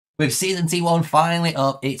With Season T1 finally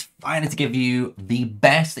up, it's finally to give you the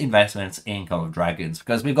best investments in Call of Dragons,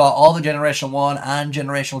 because we've got all the Generation 1 and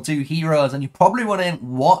Generation 2 heroes, and you're probably wondering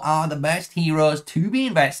what are the best heroes to be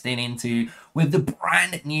investing into with the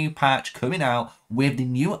brand new patch coming out with the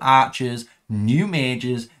new archers, new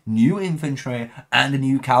mages, new infantry, and a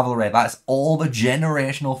new cavalry. That's all the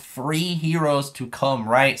generational free heroes to come,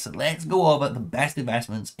 right? So let's go over the best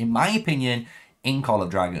investments, in my opinion, in Call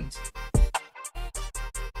of Dragons.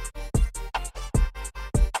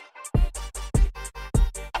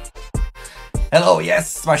 Hello, yes,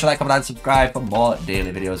 smash a like, comment, and subscribe for more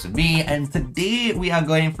daily videos with me. And today we are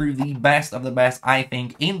going through the best of the best, I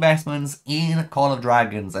think, investments in Call of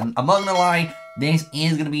Dragons. And I'm not gonna lie, this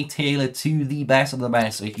is gonna be tailored to the best of the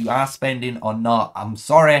best. So if you are spending or not, I'm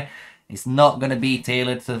sorry, it's not gonna be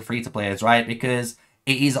tailored to the free-to-players, right? Because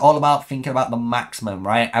it is all about thinking about the maximum,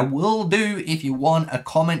 right? I will do, if you want a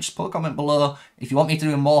comment, just put a comment below. If you want me to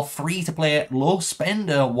do a more free-to-play, low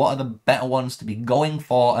spender, what are the better ones to be going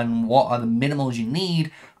for and what are the minimals you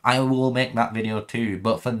need, I will make that video too.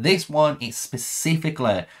 But for this one, it's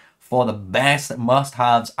specifically for the best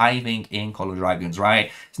must-haves, I think, in Call of Dragons, right?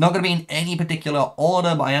 It's not going to be in any particular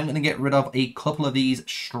order, but I am going to get rid of a couple of these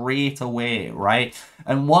straight away, right?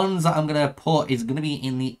 And ones that I'm going to put is going to be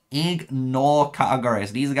in the ignore category.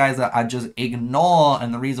 So these are guys that I just ignore,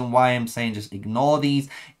 and the reason why I'm saying just ignore these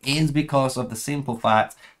is because of the simple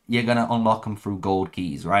fact you're going to unlock them through gold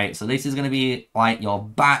keys, right? So this is going to be like your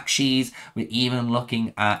Bakshi's. We're even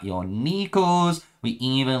looking at your Nikos. We're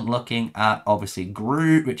even looking at, obviously,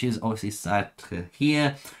 Groot, which is obviously set to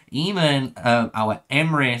here. Even our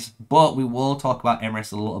Emrys, but we will talk about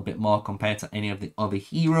Emrys a little bit more compared to any of the other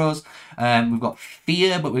heroes. We've got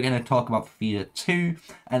Fear, but we're going to talk about Fear too.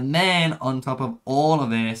 And then, on top of all of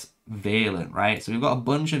this, Valen, right? So we've got a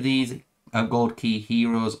bunch of these gold key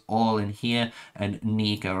heroes all in here, and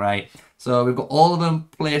Nika, right? So we've got all of them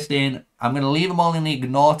placed in. I'm going to leave them all in the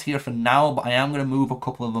ignore tier for now, but I am going to move a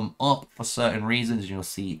couple of them up for certain reasons. You'll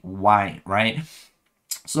see why, right?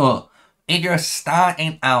 So if you're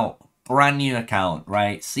starting out, brand new account,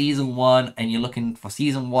 right? Season 1, and you're looking for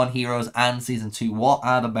Season 1 heroes and Season 2, what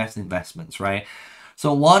are the best investments, right?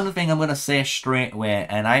 So one thing I'm going to say straight away,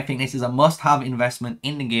 and I think this is a must-have investment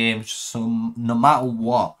in the game, so no matter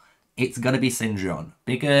what, it's going to be Syndron,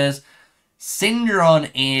 because Syndron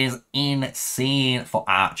is insane for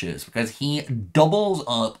archers because he doubles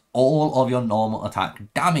up all of your normal attack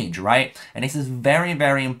damage, right? And this is very,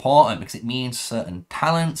 very important because it means certain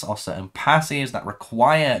talents or certain passives that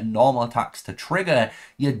require normal attacks to trigger,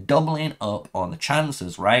 you're doubling up on the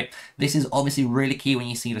chances, right? This is obviously really key when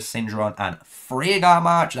you see the Syndron and Freygar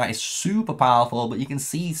match. That is super powerful, but you can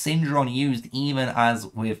see Syndron used even as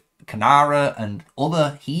with Kanara and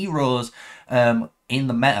other heroes in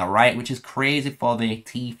the meta, right? Which is crazy for the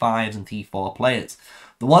T5s and T4 players.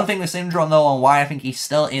 The one thing with Syndron, though, and why I think he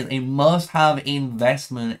still is a must-have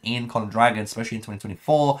investment in Call of Dragons, especially in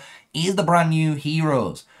 2024, is the brand new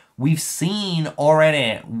heroes. We've seen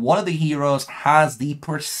already one of the heroes has the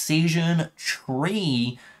precision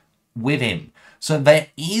tree with him. So there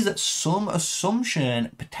is some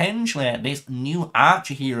assumption, potentially, this new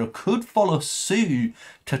archer hero could follow suit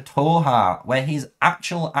to Toha, where his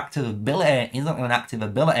actual active ability isn't an active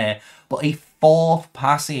ability, but a fourth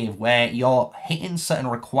passive where you're hitting certain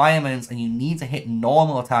requirements and you need to hit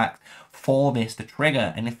normal attack for this to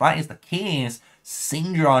trigger. And if that is the case,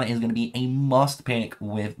 Syndron is going to be a must pick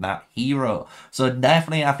with that hero. So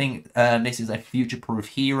definitely I think this is a future-proof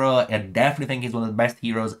hero. I definitely think he's one of the best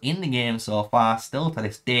heroes in the game so far, still to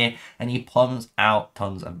this day, and he pumps out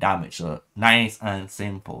tons of damage. So nice and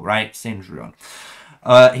simple, right? Syndron.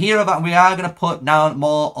 Hero that we are going to put down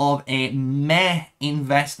more of a meh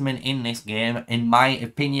investment in this game, in my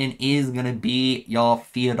opinion, is going to be your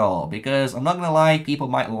Theodore. Because I'm not going to lie, people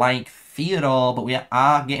might like Theodore, but we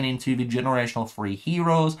are getting into the generational 3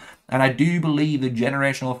 heroes, and I do believe the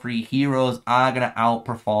generational 3 heroes are going to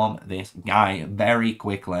outperform this guy very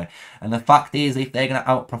quickly. And the fact is, if they're going to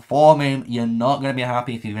outperform him, you're not going to be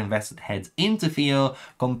happy if you've invested heads into Theo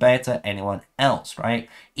compared to anyone else, right?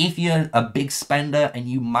 If you're a big spender and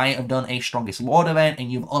you might have done a strongest lord event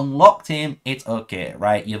and you've unlocked him, it's okay,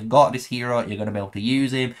 right? You've got this hero, you're going to be able to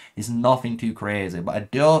use him. It's nothing too crazy, but I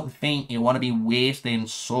don't think you want to be wasting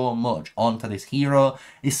so much onto this hero,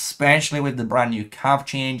 especially with the brand new cav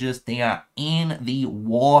changes. They are in the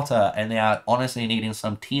water and they are honestly needing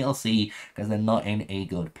some TLC because they're not in a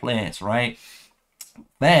good place, right?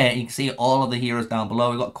 There, you can see all of the heroes down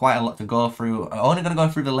below. We've got quite a lot to go through. I'm only going to go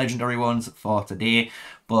through the legendary ones for today,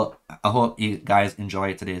 but I hope you guys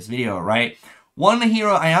enjoyed today's video, right? One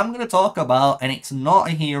hero I am going to talk about, and it's not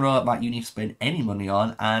a hero that you need to spend any money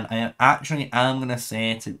on, and I actually am going to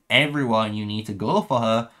say to everyone you need to go for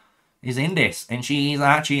her, is Indis, and she is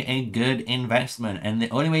actually a good investment, and the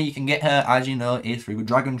only way you can get her, as you know, is through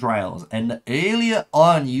Dragon Trials, and the earlier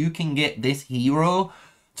on you can get this hero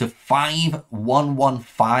to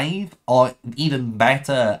 5115, or even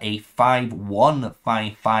better, a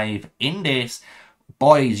 5155 Indis,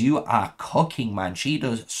 boys, you are cooking, man. She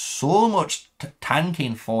does so much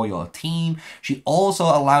tanking for your team. She also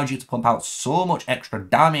allows you to pump out so much extra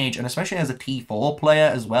damage, and especially as a T4 player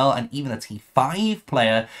as well, and even a T5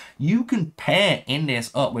 player, you can pair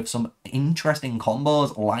Indis up with some interesting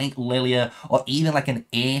combos like Lilia, or even like an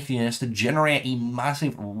Atheist, to generate a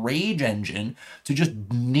massive rage engine to just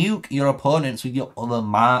nuke your opponents with your other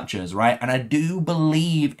marchers, right? And I do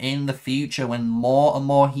believe in the future, when more and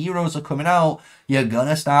more heroes are coming out, you're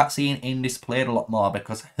gonna start seeing Indis played a lot more,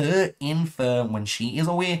 because her Infirm, when she is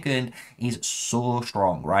awakened, is so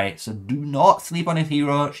strong, right? So do not sleep on this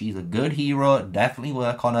hero. She's a good hero. Definitely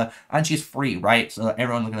work on her, and she's free, right? So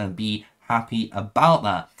everyone's gonna be happy about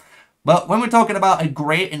that. But when we're talking about a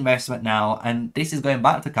great investment now, and this is going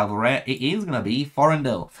back to Cavalry, it is going to be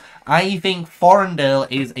Forendil. I think Forendil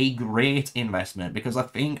is a great investment, because I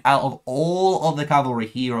think out of all of the Cavalry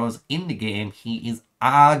heroes in the game, he is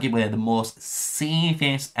arguably the most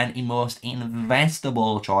safest and the most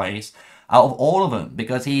investable choice out of all of them,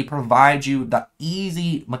 because he provides you that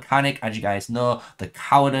easy mechanic. As you guys know, the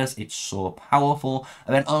cowardice, it's so powerful,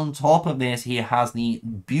 and then on top of this, he has the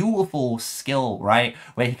beautiful skill, right,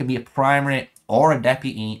 where he can be a primary or a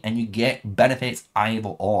deputy, and you get benefits either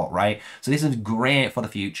or, right? So this is great for the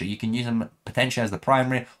future. You can use him potentially as the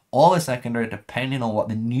primary or the secondary, depending on what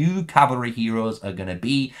the new cavalry heroes are going to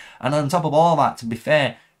be. And on top of all that, to be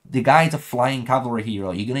fair, the guy's a flying cavalry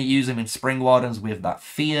hero. You're going to use him in Spring Wardens with that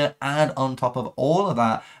fear, and on top of all of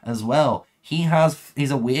that as well, he has his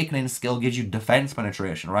awakening skill, gives you defense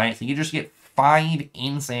penetration, right? So you just get 5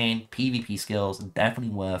 insane PvP skills,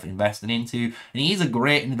 definitely worth investing into, and he's a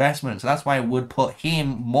great investment. So that's why I would put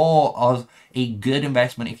him more of a good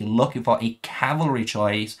investment if you're looking for a cavalry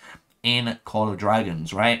choice in Call of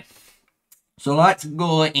Dragons, right? So let's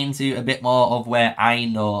go into a bit more of where I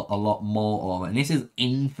know a lot more of, and this is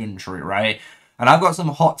infantry, right? And I've got some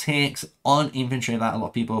hot takes on infantry that a lot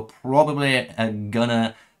of people probably are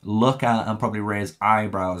gonna look at and probably raise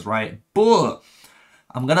eyebrows, right? But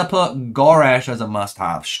I'm gonna put Goresh as a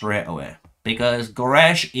must-have straight away, because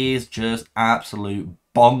Goresh is just absolute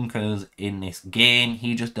bonkers in this game.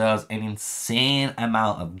 He just does an insane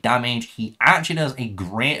amount of damage. He actually does a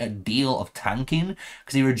greater deal of tanking,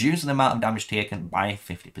 because he reduces the amount of damage taken by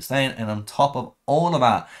 50%, and on top of all of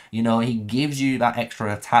that, you know, he gives you that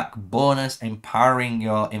extra attack bonus, empowering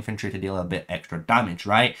your infantry to deal a bit extra damage,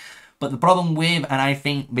 right? But the problem with, and I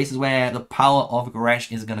think this is where the power of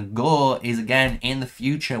Goresh is going to go, is again in the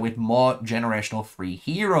future with more generational free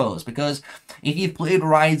heroes. Because if you've played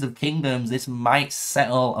Rise of Kingdoms, this might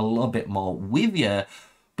settle a little bit more with you.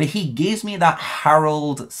 But he gives me that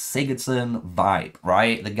Harold Sigurdsson vibe,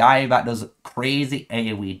 right? The guy that does crazy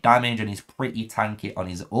AoE damage and he's pretty tanky on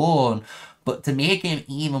his own. But to make him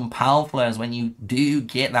even powerful is when you do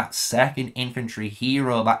get that second infantry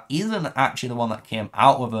hero that isn't actually the one that came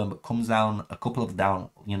out with him, but comes down a couple of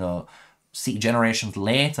you know, generations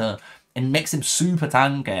later, and makes him super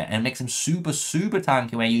tanky, and makes him super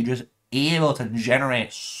tanky, where you just able to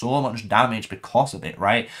generate so much damage because of it,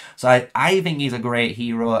 right? So I think he's a great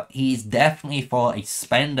hero. He's definitely for a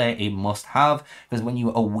spender, a must-have, because when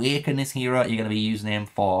you awaken this hero, you're going to be using him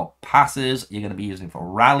for passes, you're going to be using him for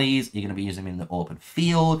rallies, you're going to be using him in the open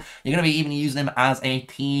field, you're going to be even using him as a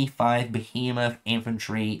T5 behemoth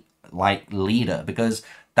infantry like leader, because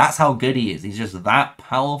that's how good he is. He's just that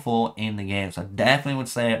powerful in the game. So I definitely would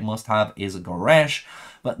say must-have is Goresh.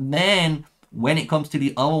 But then when it comes to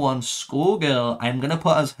the other one, Skullgirl, I'm going to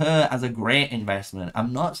put her as a great investment.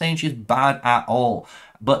 I'm not saying she's bad at all.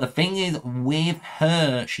 But the thing is, with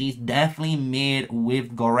her, she's definitely made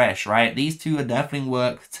with Goresh, right? These two are definitely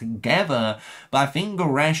work together. But I think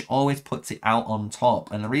Goresh always puts it out on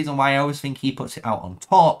top. And the reason why I always think he puts it out on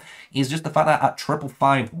top is just the fact that at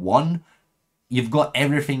 5551, you've got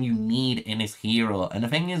everything you need in this hero. And the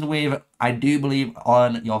thing is with, I do believe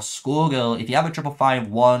on your Skullgirl, if you have a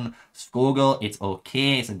 5551 Skullgirl, it's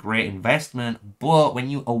okay, it's a great investment. But when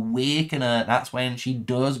you awaken her, that's when she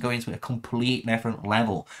does go into a complete different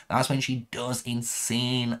level. That's when she does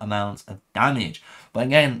insane amounts of damage. But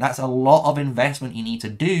again, that's a lot of investment you need to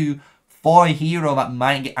do for a hero that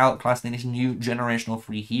might get outclassed in this new generational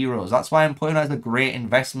free heroes. That's why I'm putting it as a great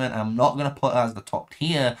investment. I'm not going to put it as the top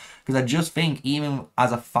tier, because I just think even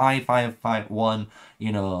as a 5-5-5-1,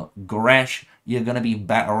 you know, Goresh, you're going to be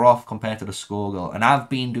better off compared to the Scourgle. And I've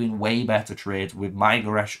been doing way better trades with my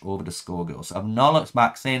Goresh over the Scourgle. So I've not looked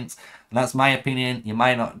back since. And that's my opinion. You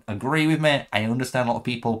might not agree with me. I understand a lot of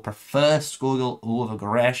people prefer Scourgle over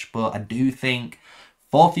Goresh, but I do think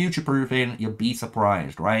for future-proofing, you'll be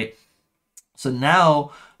surprised, right? So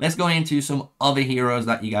now, let's go into some other heroes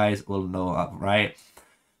that you guys will know of, right?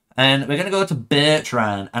 And we're going to go to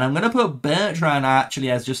Bertrand. And I'm going to put Bertrand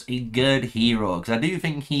actually as just a good hero, because I do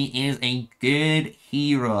think he is a good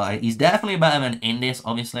hero. He's definitely better than Indis,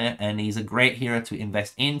 obviously, and he's a great hero to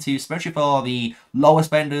invest into, especially for the lower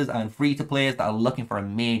spenders and free-to-players that are looking for a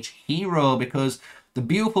mage hero, because the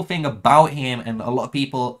beautiful thing about him, and a lot of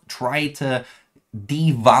people try to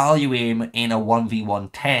devalue him in a 1v1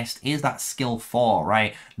 test, is that skill 4,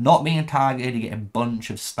 right? Not being targeted, you get a bunch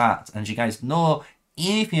of stats. And as you guys know,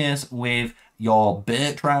 Atheist with your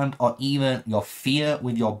Bertrand, or even your Fear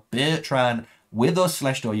with your Bertrand with those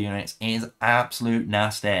Celestial units is absolute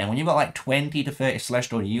nasty. And when you've got like 20 to 30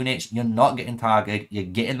 Celestial units, you're not getting targeted, you're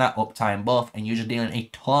getting that uptime buff, and you're just dealing a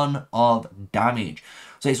ton of damage.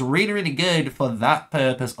 So it's really, really good for that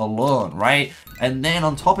purpose alone, right? And then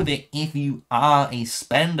on top of it, if you are a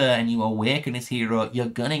spender and you awaken this hero, you're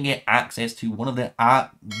going to get access to one of the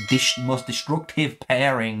most destructive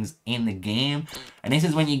pairings in the game. And this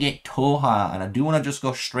is when you get Toha. And I do want to just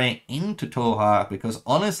go straight into Toha, because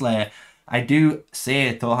honestly, I do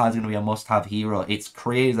say Toha is going to be a must-have hero. It's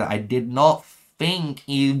crazy. I did not think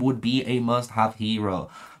he would be a must-have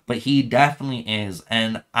hero, but he definitely is.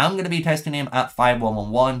 And I'm going to be testing him at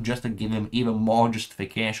 5-1-1-1 just to give him even more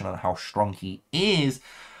justification on how strong he is.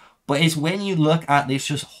 But it's when you look at this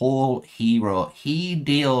just whole hero, he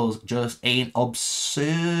deals just an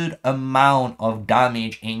absurd amount of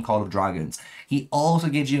damage in Call of Dragons. He also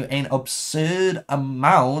gives you an absurd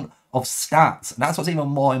amount of stats. And that's what's even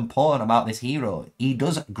more important about this hero. He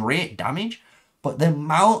does great damage, but the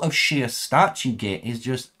amount of sheer stats you get is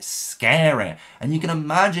just scary. And you can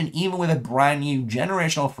imagine, even with a brand new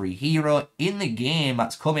generational free hero in the game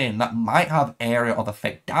that's coming that might have area of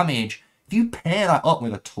effect damage, if you pair that up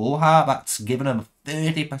with a Toha that's giving him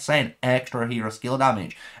 30% extra hero skill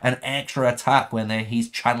damage, and extra attack when he's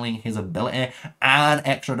channeling his ability, and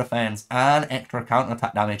extra defense, and extra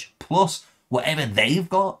counter-attack damage, plus whatever they've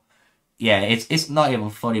got, yeah, it's not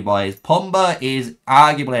even funny, boys. Pumba is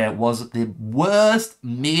arguably was the worst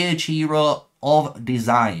mage hero of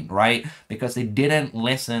design, right? Because they didn't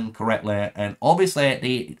listen correctly, and obviously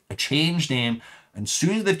they changed him. And as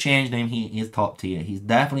soon as they've changed him, he is top tier. He's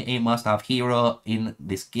definitely a must-have hero in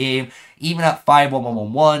this game, even at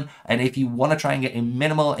 5-1-1-1-1. And if you want to try and get a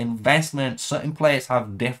minimal investment, certain players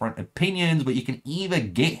have different opinions, but you can either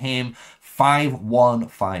get him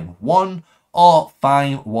 5-1-5-1 or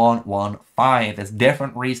 5-1-1-5. There's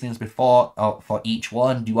different reasonings for each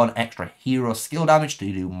one. Do you want extra hero skill damage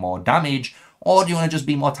to do more damage, or do you want to just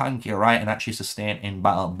be more tankier, right, and actually sustain in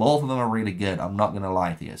battle? Both of them are really good, I'm not going to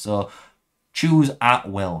lie to you. So choose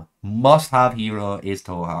at will. Must-have hero is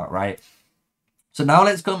Toha, right? So now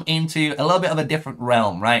let's come into a little bit of a different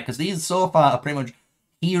realm, right? Because these so far are pretty much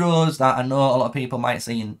heroes that I know a lot of people might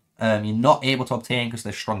say you're not able to obtain because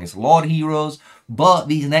they're strongest Lord heroes. But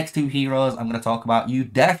these next two heroes I'm going to talk about, you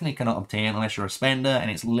definitely cannot obtain unless you're a spender,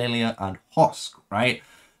 and it's Lilia and Hosk, right?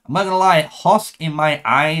 I'm not going to lie, Hosk in my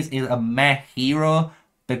eyes is a meh hero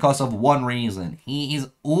because of one reason. He is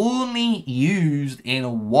only used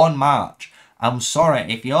in one match. I'm sorry,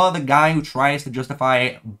 if you're the guy who tries to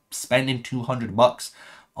justify spending 200 bucks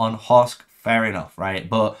on Hosk, fair enough, right?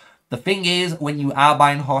 But the thing is, when you are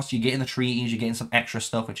buying Hosk, you're getting the treaties, you're getting some extra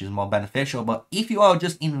stuff, which is more beneficial. But if you are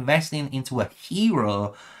just investing into a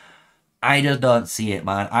hero, I just don't see it,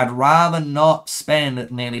 man. I'd rather not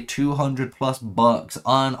spend nearly 200 plus bucks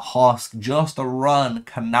on Hosk just to run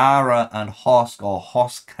Kanara and Hosk, or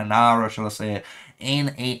Hosk Kanara, shall I say,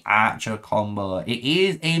 in a archer combo. It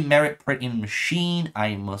is a merit printing machine,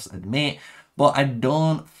 I must admit, but I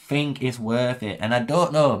don't think it's worth it. And I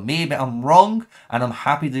don't know, maybe I'm wrong, and I'm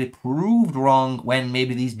happy to be proved wrong when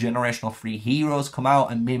maybe these generational free heroes come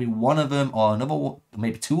out, and maybe one of them or another one,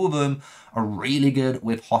 maybe two of them are really good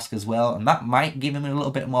with Hosk as well, and that might give him a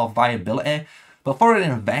little bit more viability. But for an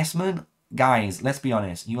investment, guys, let's be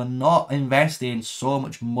honest, you are not investing so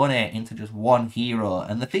much money into just one hero.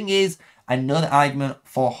 And the thing is, I know the argument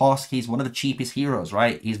for Hosk, he's one of the cheapest heroes,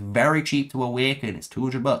 right? He's very cheap to awaken, it's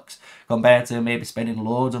 200 bucks, compared to maybe spending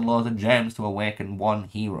loads and loads of gems to awaken one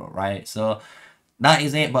hero, right? So That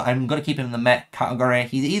is it, but I'm going to keep him in the mech category.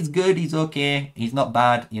 He's good, he's okay, he's not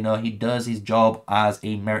bad. You know, he does his job as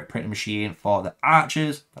a merit printing machine for the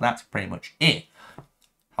archers, but that's pretty much it.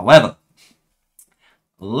 However,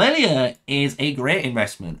 Lilia is a great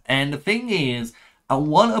investment, and the thing is, I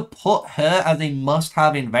want to put her as a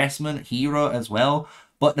must-have investment hero as well,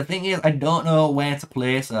 but the thing is, I don't know where to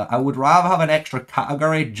place her. I would rather have an extra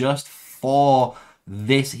category just for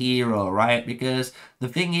this hero, right? Because the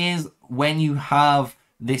thing is, when you have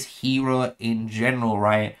this hero in general,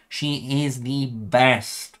 right, she is the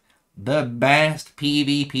best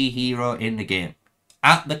PvP hero in the game.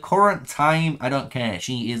 At the current time, I don't care.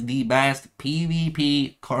 She is the best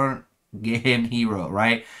PvP current game hero,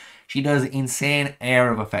 right? She does insane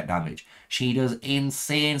area of effect damage. She does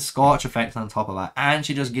insane scorch effects on top of that. And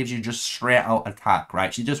she just gives you just straight out attack,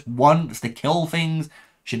 right? She just wants to kill things.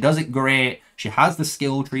 She does it great. She has the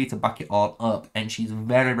skill tree to back it all up. And she's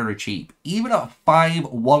very, very cheap. Even at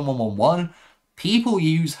 51111, people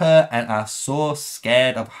use her and are so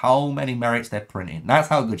scared of how many merits they're printing. That's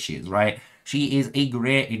how good she is, right? She is a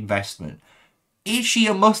great investment. Is she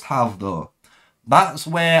a must-have, though? That's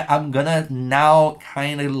where I'm gonna now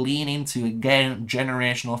kind of lean into, again,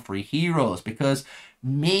 generational 3 heroes. Because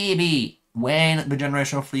maybe when the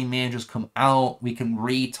generational 3 majors come out, we can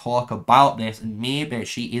re-talk about this. And maybe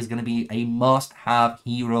she is going to be a must-have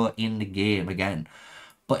hero in the game again.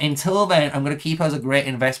 But until then, I'm going to keep her as a great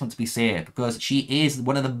investment to be safe, because she is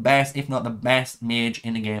one of the best, if not the best, mage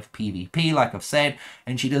in the game for PvP, like I've said,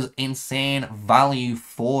 and she does insane value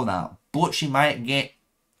for that. But she might get,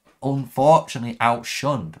 unfortunately,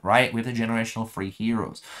 outshunned, right, with the generational 3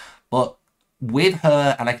 heroes. But with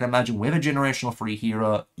her, and I can imagine with a generational 3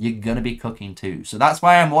 hero, you're going to be cooking too. So that's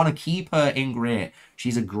why I want to keep her in great.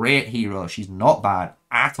 She's a great hero. She's not bad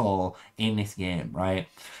at all in this game, right?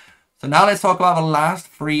 So now let's talk about the last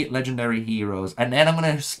 3 legendary heroes. And then I'm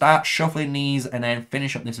going to start shuffling these and then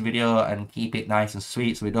finish up this video and keep it nice and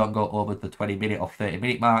sweet so we don't go over the 20-minute or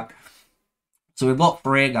 30-minute mark. So we've got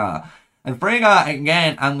Freygar. And Freygar,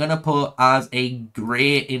 again, I'm going to put as a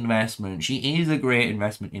great investment. She is a great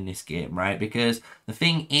investment in this game, right? Because the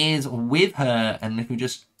thing is with her, and if we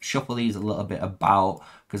just shuffle these a little bit about,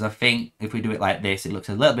 because I think if we do it like this, it looks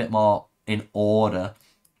a little bit more in order.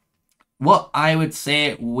 What I would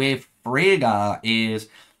say with Freygar is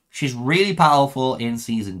she's really powerful in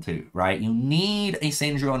Season 2, right? You need a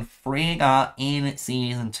Syndra on Freygar in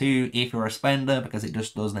Season 2 if you're a spender, because it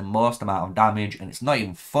just does the most amount of damage, and it's not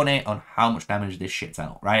even funny on how much damage this shit's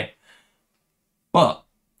out, right? But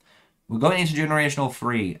we're going into Generational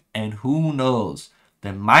 3, and who knows?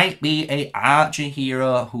 There might be a Archer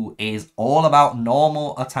hero who is all about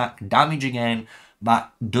normal attack damage again,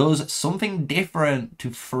 that does something different to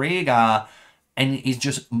Freygar and is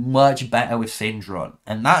just much better with Syndra.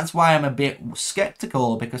 And that's why I'm a bit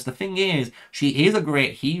skeptical, because the thing is, she is a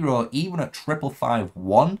great hero, even at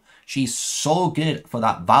 555-1. She's so good for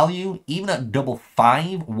that value. Even at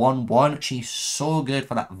 5511, she's so good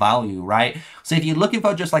for that value, right? So if you're looking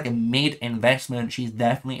for just like a mid investment, she's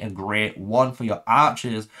definitely a great one for your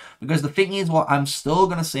archers. Because the thing is, what I'm still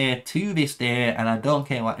going to say to this day, and I don't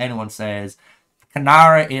care what anyone says,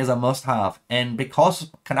 Kanara is a must-have, and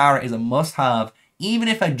because Kanara is a must-have, even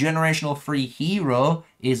if a Generational 3 hero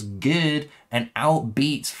is good and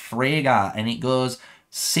outbeats Freygar, and it goes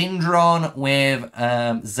Syndron with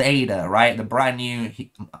Zeta, right, the brand new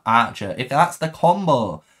archer, if that's the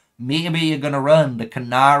combo, maybe you're going to run the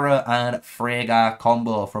Kanara and Freygar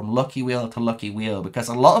combo from Lucky Wheel to Lucky Wheel, because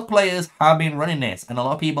a lot of players have been running this, and a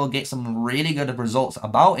lot of people get some really good results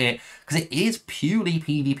about it, because it is purely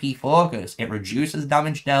PvP focused. It reduces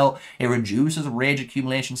damage dealt, it reduces rage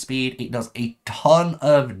accumulation speed, it does a ton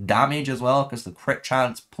of damage as well, because the crit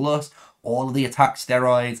chance plus all of the attack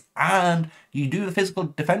steroids, and you do the physical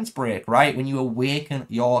defense break, right, when you awaken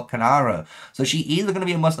your Kanara. So she is going to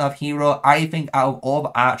be a must-have hero. I think out of all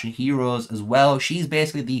the archer heroes as well, she's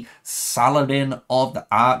basically the Saladin of the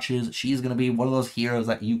archers. She's going to be one of those heroes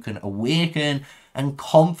that you can awaken and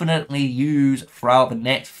confidently use throughout the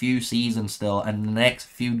next few seasons still, and the next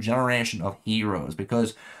few generation of heroes,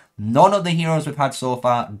 because none of the heroes we've had so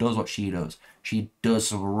far does what she does. She does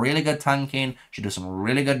some really good tanking, she does some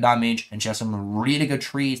really good damage, and she has some really good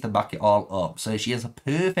trees to back it all up. So she is a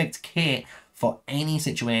perfect kit for any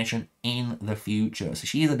situation in the future. So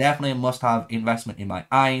she is definitely a must-have investment in my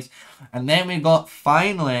eyes. And then we've got,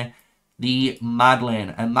 finally, the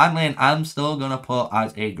Madeline. And Madeline, I'm still going to put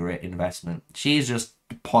as a great investment. She's just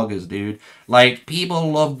poggers, dude. Like,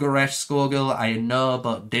 people love Goresh Skogul, I know,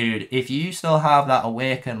 but dude, if you still have that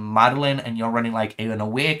Awakened Madeline and you're running like an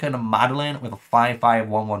Awakened Madeline with a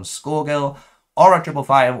 5511 Skogul or a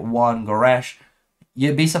 5551 Goresh,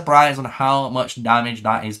 you'd be surprised on how much damage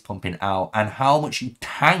that is pumping out and how much you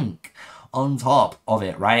tank on top of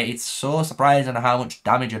it, right? It's so surprising how much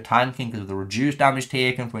damage you're tanking because of the reduced damage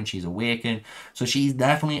taken when she's awakened. So she's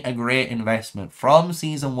definitely a great investment. From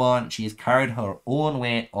season 1, she's carried her own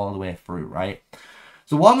weight all the way through, right?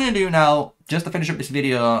 So what I'm going to do now, just to finish up this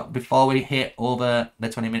video, before we hit over the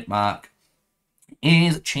 20-minute mark,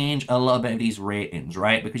 is change a little bit of these ratings,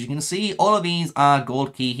 right? Because you can see all of these are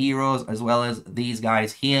gold key heroes as well as these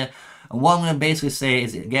guys here. And what I'm going to basically say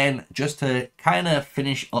is, again, just to kind of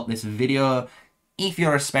finish up this video, if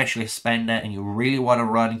you're a specialist spender and you really want to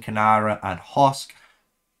run Kanara and Hosk,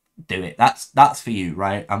 do it. That's for you,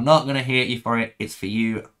 right? I'm not going to hate you for it. It's for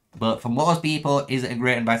you. But for most people, is it a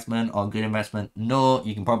great investment or a good investment? No,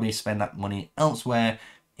 you can probably spend that money elsewhere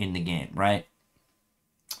in the game, right?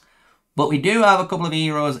 But we do have a couple of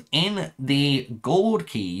heroes in the gold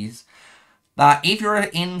keys that if you're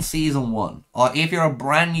in season 1, or if you're a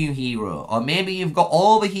brand new hero, or maybe you've got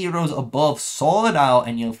all the heroes above sorted out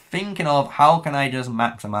and you're thinking of how can I just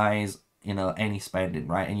maximize, you know, any spending,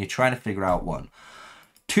 right? And you're trying to figure out one.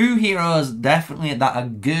 2 heroes definitely that are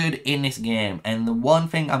good in this game. And the one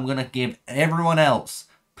thing I'm going to give everyone else,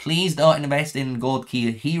 please don't invest in gold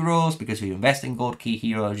key heroes, because if you invest in gold key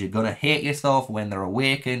heroes, you're going to hate yourself when they're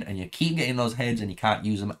awakened and you keep getting those heads and you can't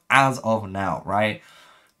use them as of now, right?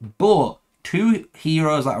 But 2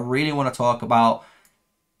 heroes that I really want to talk about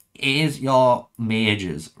is your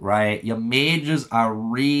mages, right? Your mages are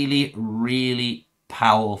really, really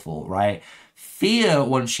powerful, right? Fear,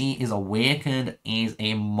 when she is awakened, is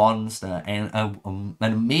a monster, and an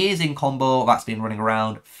amazing combo that's been running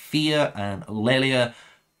around. Fear and Lilia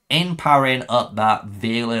in powering up that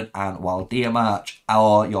Valen and Waldia match,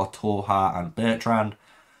 or your Toha and Bertrand,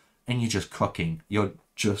 and you're just cooking. You're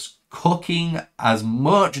just cooking as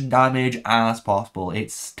much damage as possible.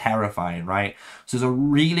 It's terrifying, right? So there's a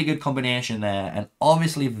really good combination there. And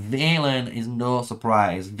obviously Valen is no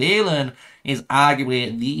surprise. Valen is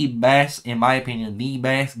arguably the best, in my opinion, the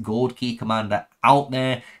best gold key commander out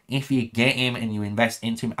there. If you get him and you invest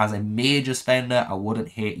into him as a major spender, I wouldn't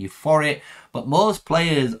hate you for it. But most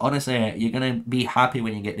players, honestly, you're going to be happy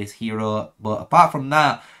when you get this hero. But apart from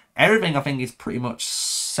that, everything I think is pretty much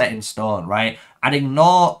set in stone, right? I'd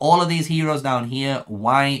ignore all of these heroes down here.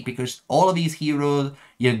 Why? Because all of these heroes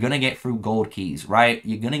you're going to get through gold keys, right?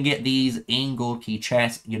 You're going to get these in gold key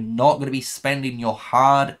chests. You're not going to be spending your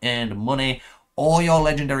hard-earned money or your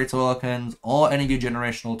legendary tokens or any of your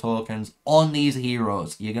generational tokens on these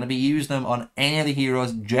heroes. You're going to be using them on any of the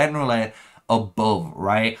heroes generally above,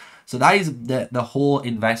 right? So that is the whole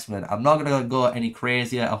investment. I'm not going to go any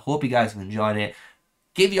crazier. I hope you guys have enjoyed it.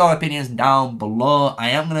 Give your opinions down below. I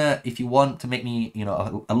am going to, if you want to make me, you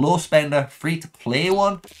know, a low spender, free to play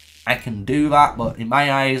one, I can do that. But in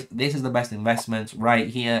my eyes, this is the best investment right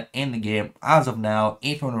here in the game as of now,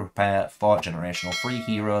 if you want to prepare for generational free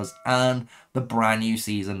heroes and the brand new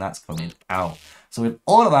season that's coming out. So with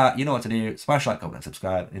all of that, you know what to do. Smash like, comment, and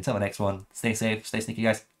subscribe. Until the next one, stay safe, stay sneaky,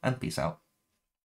 guys, and peace out.